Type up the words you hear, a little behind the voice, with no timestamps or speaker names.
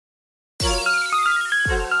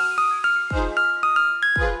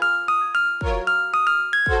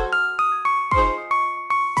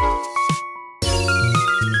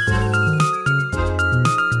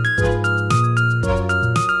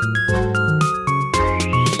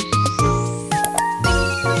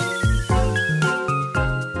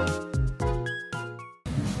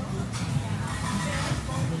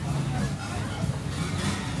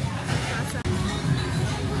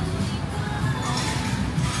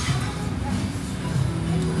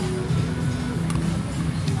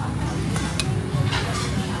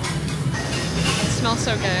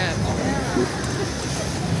so good.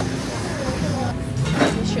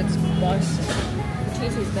 This shit's busted. The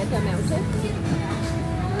cheese is better melted.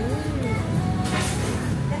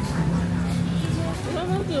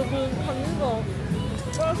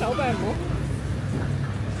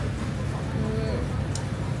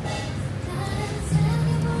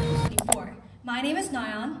 My name is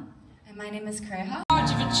Nayan. And my name is Kreha. Of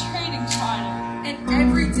a trading trial. And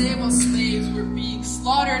every day while slaves were being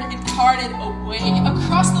slaughtered and carted away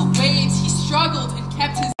across the waves, he struggled and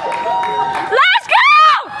kept his. Let's go!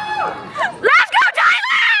 Let's go,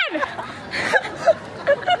 Thailand!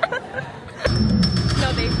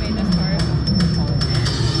 No, they've made this part.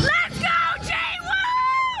 Let's go, J-Woo!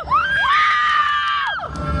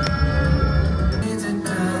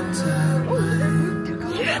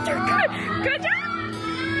 Yeah, they're good. Good job.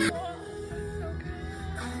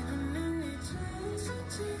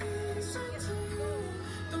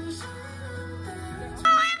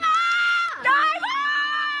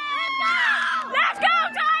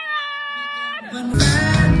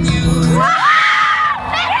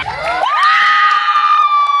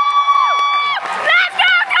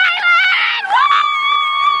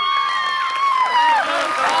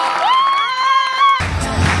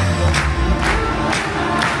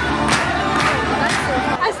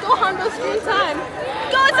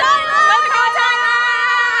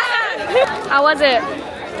 How was it?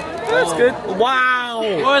 That's good. Wow!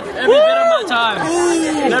 Worth every bit of my time.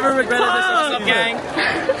 Ooh, never regretted this. What's up, gang?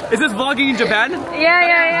 Is this vlogging in Japan? Yeah.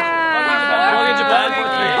 Vlogging in Japan?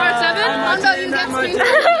 Part 7? Oh no, you got screen time.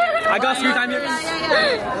 I got screen time here.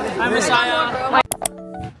 Yeah. I'm Messiah.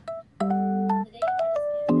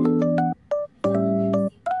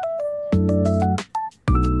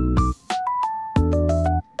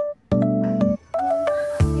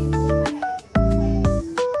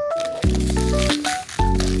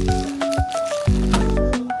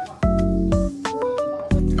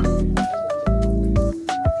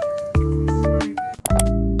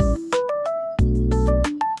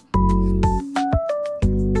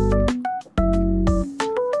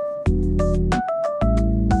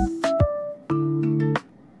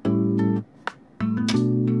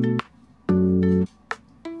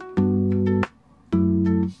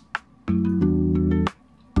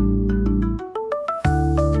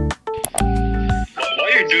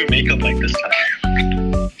 Do makeup like this time?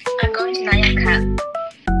 I'm going to Nanyang.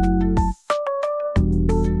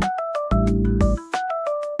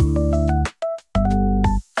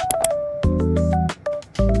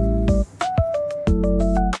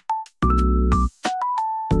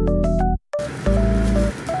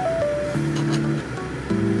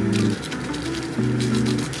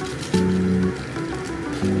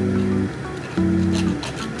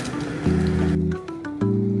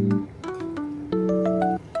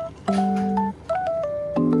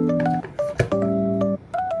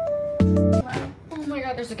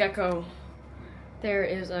 There's a gecko. There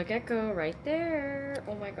is a gecko right there.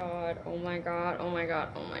 Oh my god. Oh my god. Oh my god.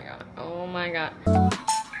 Oh my god. Oh my god.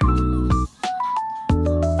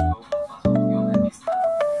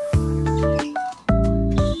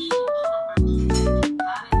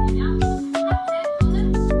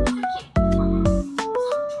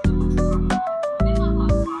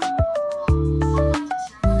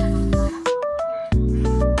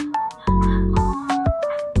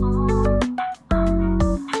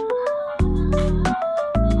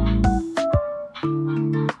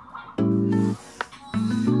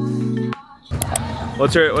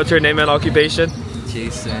 What's your name and occupation?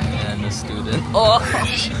 Jason and a student. Oh,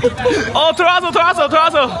 oh, Tarazo!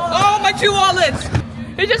 Oh, my 2 wallets!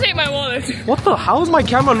 He just ate my wallet. What the? How is my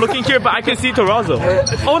camera looking here, but I can see Tarazo?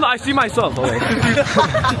 Oh no, I see myself. Oh,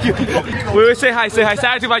 wait, say hi. Say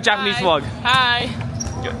hi to my Japanese vlog. Hi.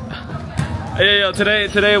 Yo,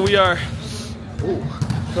 today we are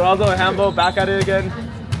Tarazo and Hambo back at it again.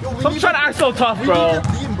 Stop trying to act so tough, bro.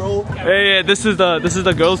 Hey, this is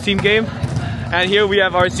the girls team game. And here we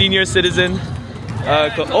have our senior citizen,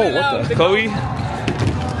 Chloe.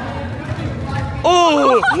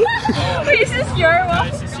 Oh! Wait, is this your one?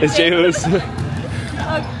 It's Jayhoo's.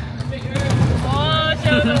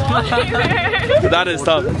 That is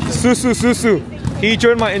tough. Susu. He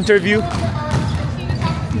joined my interview.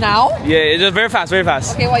 Now? Yeah, just very fast.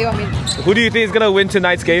 Okay, what do you want me to do? Who do you think is gonna win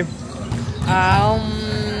tonight's game? Our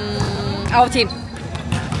team.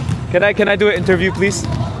 Can I do an interview, please?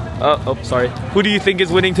 Oh, sorry. Who do you think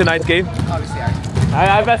is winning tonight's game? Obviously,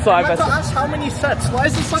 I bet so. I bet so. Ask how many sets? Why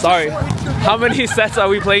is this such Sorry. a short interview? How many sets are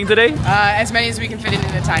we playing today? As many as we can fit in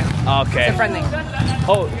a time. Okay. It's a friendly.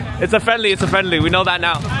 Oh, it's a friendly. We know that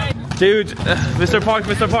now. Dude, Mr. Park,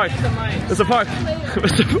 Mr. Park, Mr. Park,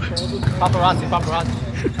 Mr. Park. Paparazzi.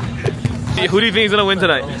 Who do you think is gonna win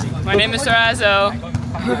tonight? My name is Sarazo.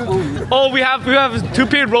 Oh, we have 2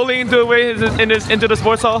 period rolling into the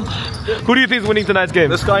sports hall. Who do you think is winning tonight's game?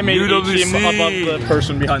 This guy made him above the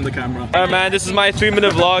person behind the camera. Alright, man, this is my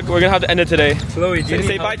 3-minute vlog. We're gonna have to end it today. Chloe,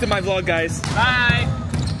 Say bye to my vlog, guys. Bye.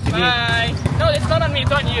 Bye. No, it's not on me.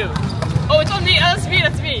 It's on you. Oh, it's on me. Oh, that's me.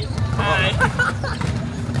 That's me. Bye.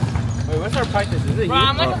 Wait, what's our practice? Is it Bro,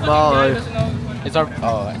 I'm like a fucking guy who doesn't know. It's our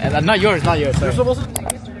not yours, not yours. You're supposed to.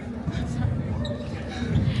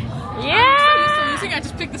 Yeah. I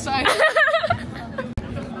just picked the side.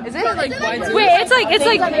 Is it like Wait,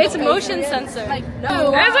 it's motion sensor. Like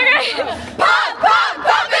no. It's okay. Pump, pump,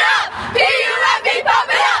 pump it up! P-U-M-P, pump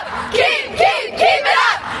it up! Keep it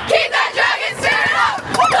up! Keep that dragon stirring up!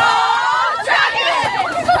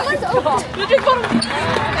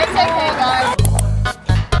 It's okay, guys.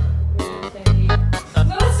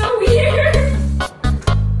 That's so weird.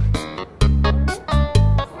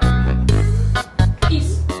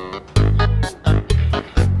 Peace.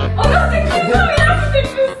 Oh no,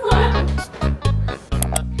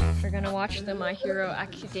 we're gonna watch the My Hero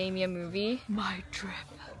Academia movie. My drip.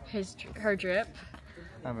 Her drip.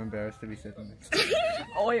 I'm embarrassed to be sitting next.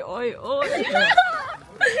 Oi, oi, oi.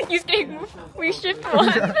 You stay. We shift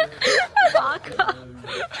one. Fuck off.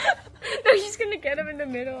 No, she's gonna get him in the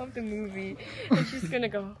middle of the movie. And she's gonna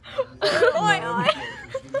go. Oi, oi.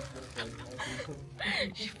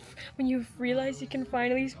 When you realize you can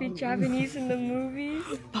finally speak Japanese in the movie.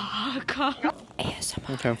 Fuck off.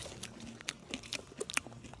 ASMR. Okay.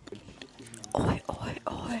 Oi, oi,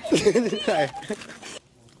 oi.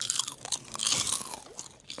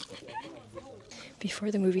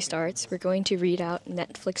 Before the movie starts, we're going to read out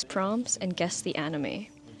Netflix prompts and guess the anime.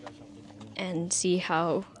 And see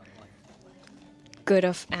how good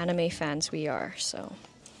of anime fans we are, so.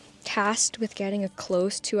 Tasked with getting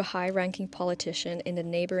close to a high-ranking politician in the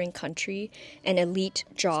neighboring country, an elite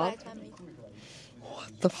job.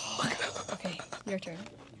 What the fuck? Okay, your turn.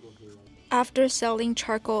 After selling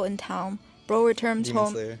charcoal in town, Bro returns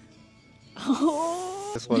home.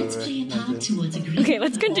 That's whatever. Okay,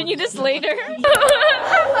 let's continue this later. Bro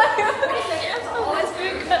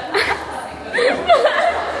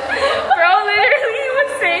literally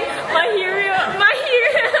was saying My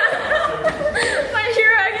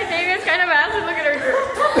Hero Academia is kind of ass. Look at her drip.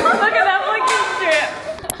 Look at that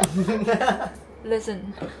fucking drip. Listen.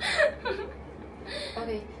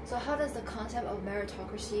 Okay, so how does the concept of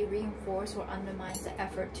meritocracy reinforce or undermine the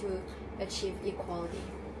effort to achieve equality?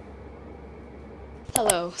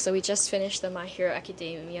 Hello, so we just finished the My Hero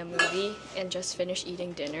Academia movie and just finished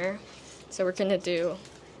eating dinner. So we're gonna do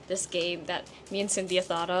this game that me and Cynthia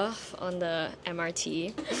thought of on the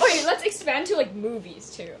MRT. Okay, let's expand to like movies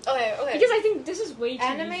too. Okay. Because I think this is way too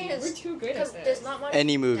Anime easy. is We're too good at because this. there's not much.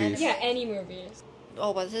 Any movies. Yeah, any movies.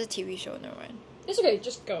 Oh, but this is a TV show, never mind. It's okay,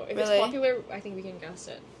 just go. If Really? it's popular, I think we can guess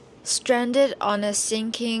it. Stranded on a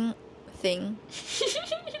sinking thing,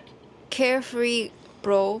 carefree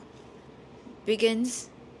bro begins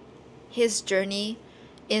his journey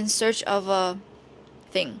in search of a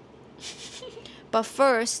thing. But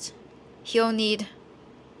first, he'll need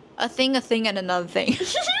a thing, and another thing.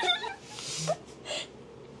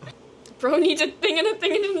 Bro needs a thing and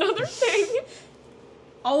another thing.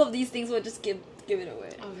 All of these things would just give it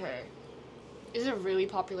away. Okay. Is it a really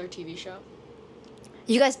popular TV show?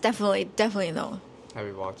 You guys definitely know. Have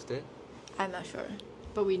you watched it? I'm not sure.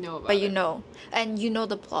 But we know about But it. you know. And you know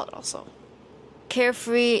the plot also.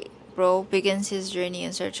 Carefree bro begins his journey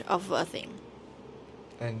in search of a thing.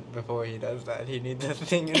 And before he does that, he needs a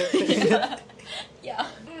thing and a thing. Yeah.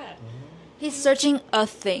 He's searching a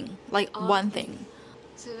thing. Like one thing.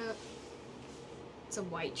 Is it it's a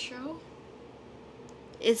white show?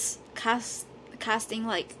 It's casting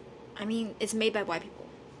like... I mean, it's made by white people.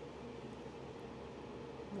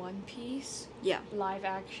 One Piece? Yeah. Live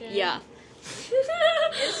action? Yeah.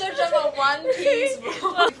 In search of a one piece,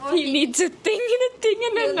 bro. He needs a thing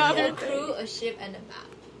and another A crew, a ship, and a map.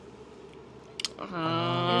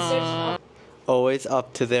 Uh-huh. In search of Always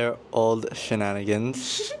up to their old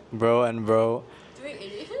shenanigans. Bro and bro doing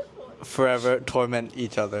it. forever torment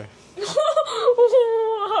each other.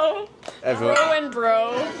 Wow. Everyone, Bro and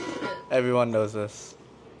bro. everyone knows this.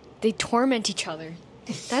 They torment each other.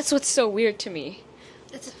 That's what's so weird to me.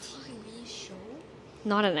 It's a TV show.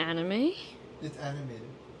 Not an anime? It's animated.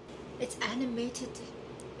 It's animated.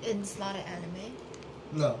 It's not an anime.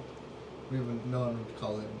 No. No one would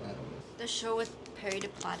call it an anime. The show with Perry the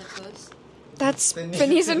Platypus. That's Phineas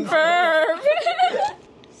Phineas and and Ferb.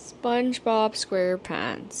 SpongeBob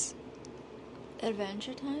SquarePants.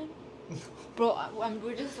 Adventure Time? Bro,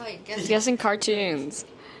 we're just like Guessing cartoons.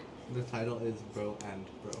 The title is Bro and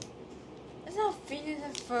Bro. It's not Phineas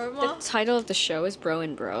and The Ferb. title of the show is Bro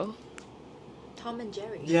and Bro. Tom and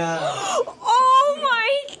Jerry. Yeah. Oh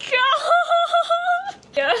my god!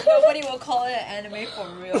 Yeah. Nobody will call it an anime for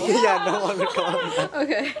real. Yeah, no one would call it that.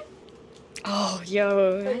 Okay. Oh,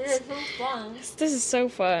 yo. It's so fun. This is so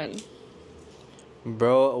fun.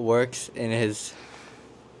 Bro works in his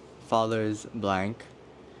father's blank,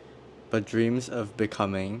 but dreams of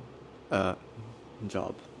becoming a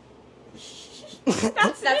job.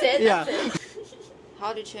 That's it. Yeah. That's it.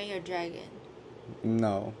 How to Train Your Dragon.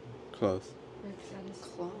 No. Close.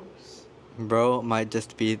 Close. Bro might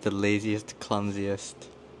just be the laziest, clumsiest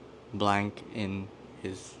blank in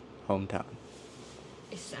his hometown.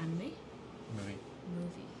 Is this anime? Movie.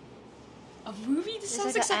 A movie? This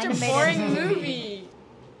sounds like like an such a animated boring movie. movie.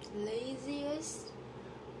 Laziest,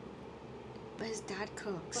 But his dad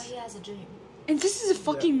cooks. but he has a dream. And this is a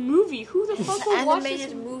fucking movie. Who the fuck It's will an watch this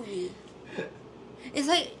animated movie. It's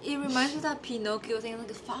like, it reminds me of that Pinocchio thing,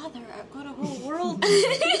 like, father, I've got a whole world.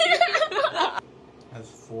 Has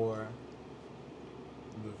 4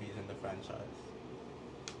 movies in the franchise.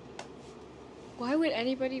 Why would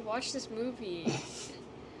anybody watch this movie?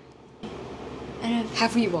 And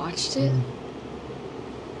Have we watched it?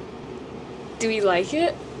 Do we like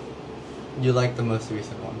it? You like the most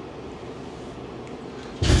recent one.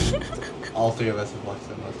 All 3 of us have watched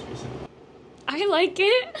the most recent one. I like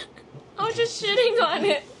it. I was just shitting on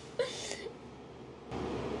it.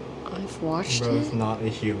 I've watched Bro's it. not a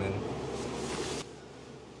human.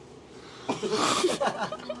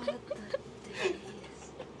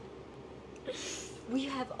 we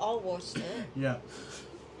have all watched it. Yeah.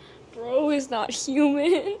 Bro is not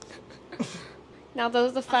human. Now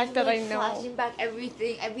that's the fact that I know. Flashing back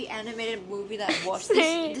everything, every animated movie that I watched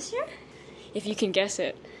Same. this year. If you can guess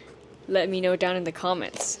it, let me know down in the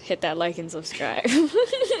comments. Hit that like and subscribe.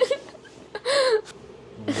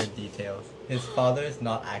 Weird details. His father is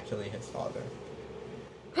not actually his father.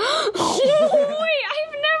 Oh, wait,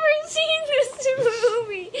 I've never seen this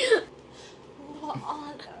movie. What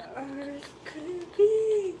on earth could it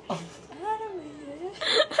be? Animated.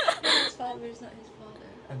 His father is not his father.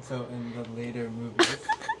 And so in the later movies,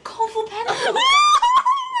 Kung Fu Panda. Oh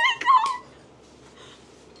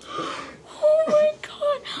my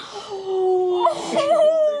god.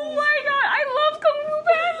 Oh my god. I love Kung Fu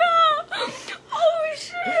Panda. Oh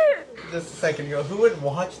shit. just a second ago, who would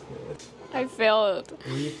watch this? I failed.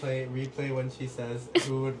 Replay when she says,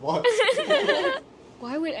 who would watch this?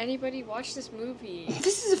 Why would anybody watch this movie?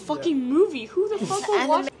 This is a fucking movie. Who the fuck will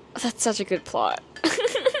watch? That's such a good plot.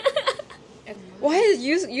 Why is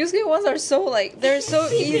Yusuke ones are so like they're so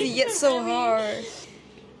easy yet so hard.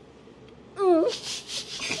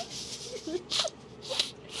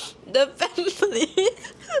 The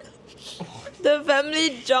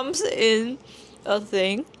family jumps in a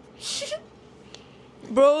thing.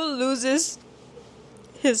 Bro loses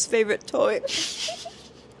his favorite toy.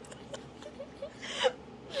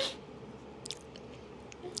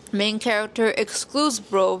 Main character excludes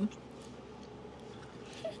Bro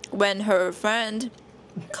when her friend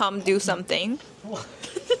come do something.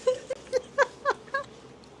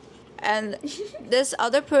 And this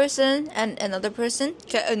other person and another person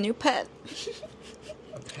get a new pet.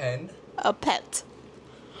 A pen? A pet.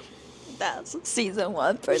 That's season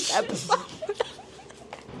 1, first episode.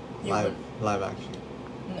 Live action.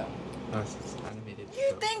 No. No, it's just animated. You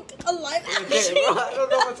show. think a live Okay, action? bro, I don't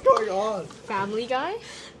know what's going on. Family Guy?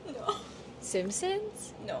 No.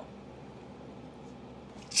 Simpsons? No.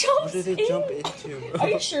 What did they jump into, bro? Are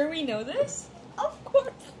you sure we know this? Of course.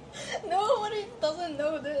 Nobody doesn't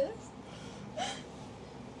know this.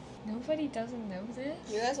 Nobody doesn't know this?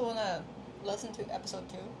 You guys wanna listen to episode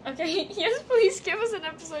 2? Okay, yes, please give us an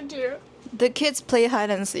episode 2. The kids play hide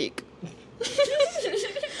and seek.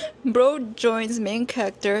 Bro joins main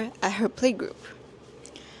character at her playgroup.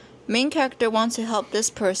 Main character wants to help this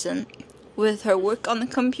person with her work on the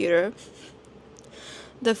computer.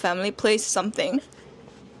 The family plays something.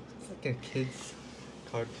 It's like a kid's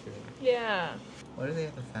cartoon. Yeah. Why do they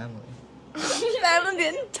have a family?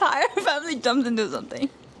 The entire family jumps into something.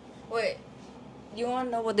 Wait, you want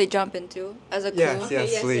to know what they jump into as a clue? Yes,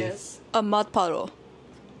 yes, please. A mud puddle.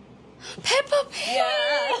 Peppa Pig! Yeah.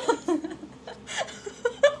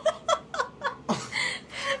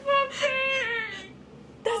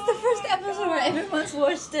 That's the first episode where everyone's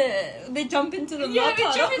watched it. They jump into the Yeah, mud they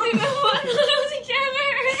puddle. jump into the mud puddle together.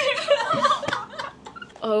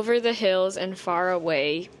 Over the hills and far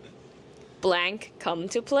away, blank come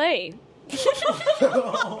to play.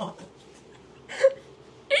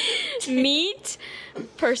 Meet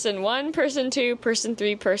Person 1, person 2, person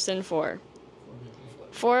 3, person 4.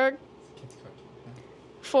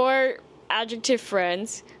 Four adjective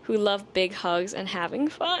friends who love big hugs and having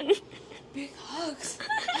fun. Big hugs.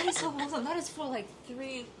 That is so wholesome. That is for like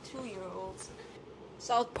 2-year-olds.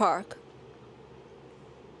 South Park.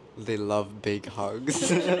 They love big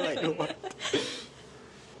hugs. Like what?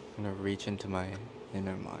 I'm gonna reach into my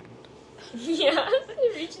inner mind. Yeah,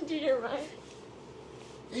 reach into your mind.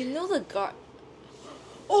 You know the guard.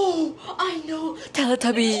 Oh, I know.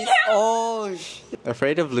 Teletubbies. Oh,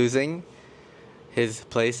 afraid of losing his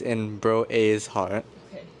place in Bro A's heart.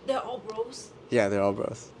 Okay. They're all bros. Yeah, they're all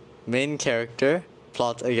bros. Main character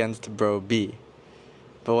plots against Bro B.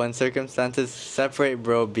 But when circumstances separate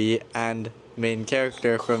Bro B and main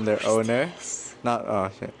character from their owner,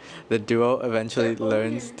 the duo eventually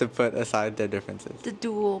learns to put aside their differences. The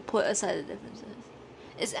duo put aside the differences.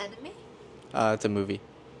 Is anime? It's a movie.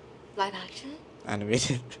 Live action?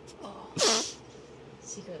 Animated. Oh.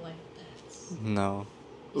 Secret Life of Pets. No.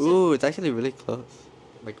 Ooh, it's actually really close.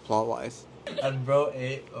 Like plot-wise. And Bro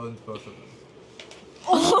A owns both of them.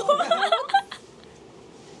 Oh!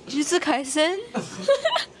 Jujutsu Kaisen?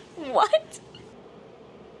 What?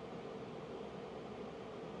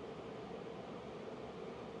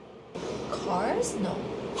 Cars? No.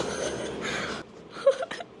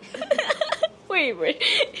 Wait.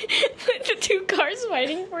 The two cars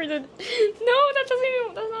fighting for the... No, that's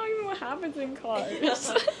not even what happens in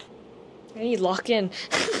cars. I need lock in.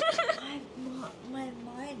 My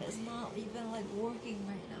mind is not even like working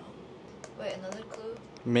right now. Wait, another clue?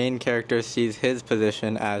 Main character sees his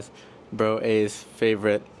position as Bro A's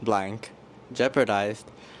favorite blank jeopardized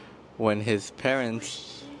when his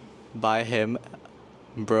parents buy him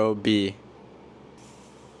Bro B.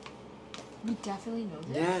 We definitely know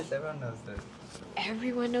this. Yes, everyone knows this.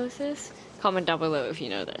 Everyone knows this? Comment down below if you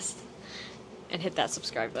know this. And hit that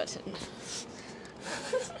subscribe button.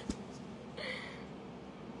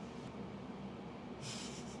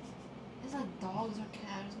 It's like dogs or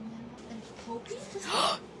cats and puppies.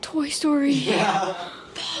 Toy Story. Yeah.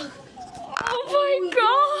 Oh my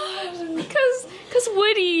god! Cause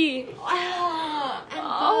Woody. Ah, and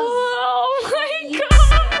Oh my god!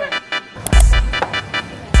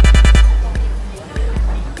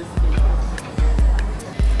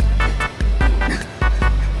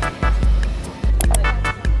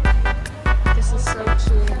 This is so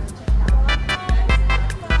cute.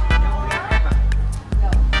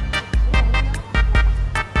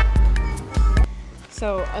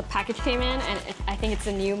 So a package came in, and I think it's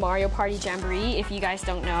a new Mario Party Jamboree. If you guys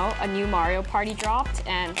don't know, a new Mario Party dropped,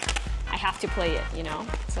 and I have to play it, you know?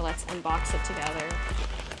 So let's unbox it together.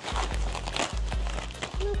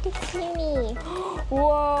 Look, it's Timmy.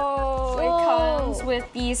 Whoa! It comes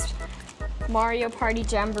with these Mario Party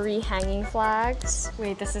Jamboree hanging flags.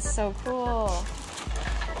 Wait, this is so cool.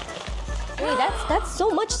 Wait, that's so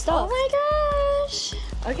much stuff. Oh my gosh!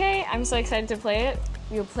 Okay, I'm so excited to play it.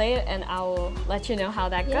 We'll play it and I will let you know how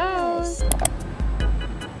that goes.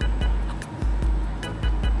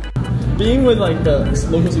 Being with like the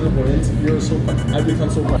local Singaporeans, you're so fun. I've become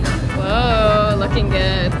so fun. Whoa, looking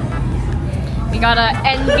good. We got a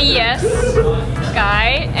NBS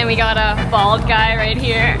guy and we got a bald guy right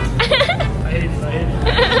here.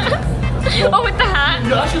 Oh, with the hat.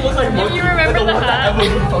 You actually look like you remember the hat?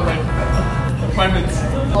 From like Prime Minister.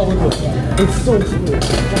 Oh, look, it's so cool.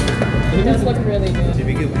 It does look really good.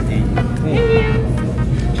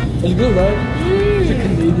 It's good, right? It's a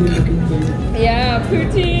Canadian looking thing. Yeah,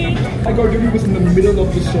 poutine. Like our duty was in the middle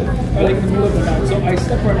of the show, or like in the middle of the night. So I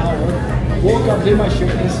slept for an hour, woke up, did my shit,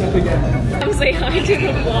 and slept again. Come say hi to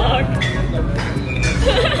the vlog.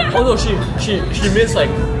 Oh no, she missed like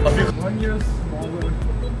a few. 1 year smaller.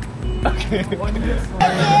 Okay. 1 year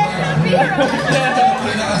smaller.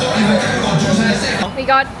 We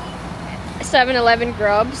got 7-Eleven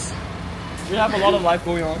grubs. We have a lot of life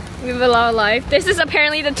going on. We have a lot of life. This is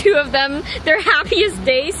apparently the two of them, their happiest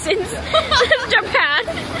day since Japan.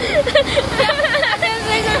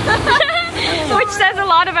 Which says a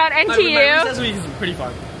lot about NTU. My recess week is pretty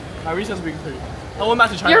fun. My recess week is pretty fun. I went back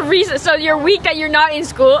to China. So your week that you're not in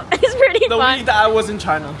school is pretty fun. The week that I was in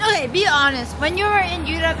China. Okay, be honest. When you were in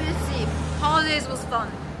UWC, holidays was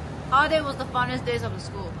fun. Holiday was the funnest days of the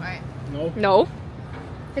school, right? No. No.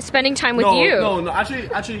 It's spending time with you. No. Actually.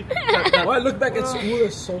 When I look back at school,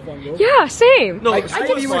 it's so fun, bro. Yeah, same. No, I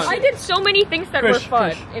did so many things that were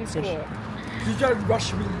fun in school. You just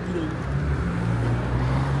rush me eating.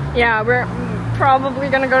 Yeah, we're probably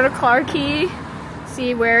gonna go to Clarkey,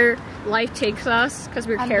 see where life takes us, because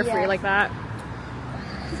we're carefree like that.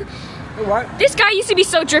 What? This guy used to be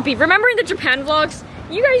so drippy. Remember in the Japan vlogs?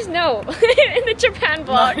 You guys know in the Japan Not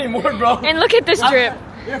vlog. anymore, bro. And look at this drip.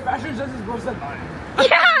 Your fashion sense is worse than mine.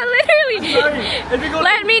 Yeah, literally. If you go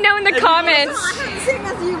Let me know in the comments. Same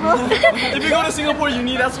as you, bro. If you go to Singapore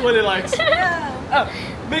uni, that's what it likes. Yeah.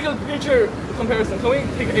 Make a picture comparison. Can we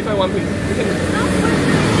take an 8x1, please?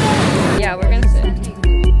 Yeah, we're gonna sit.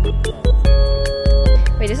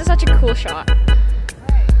 Wait, this is such a cool shot.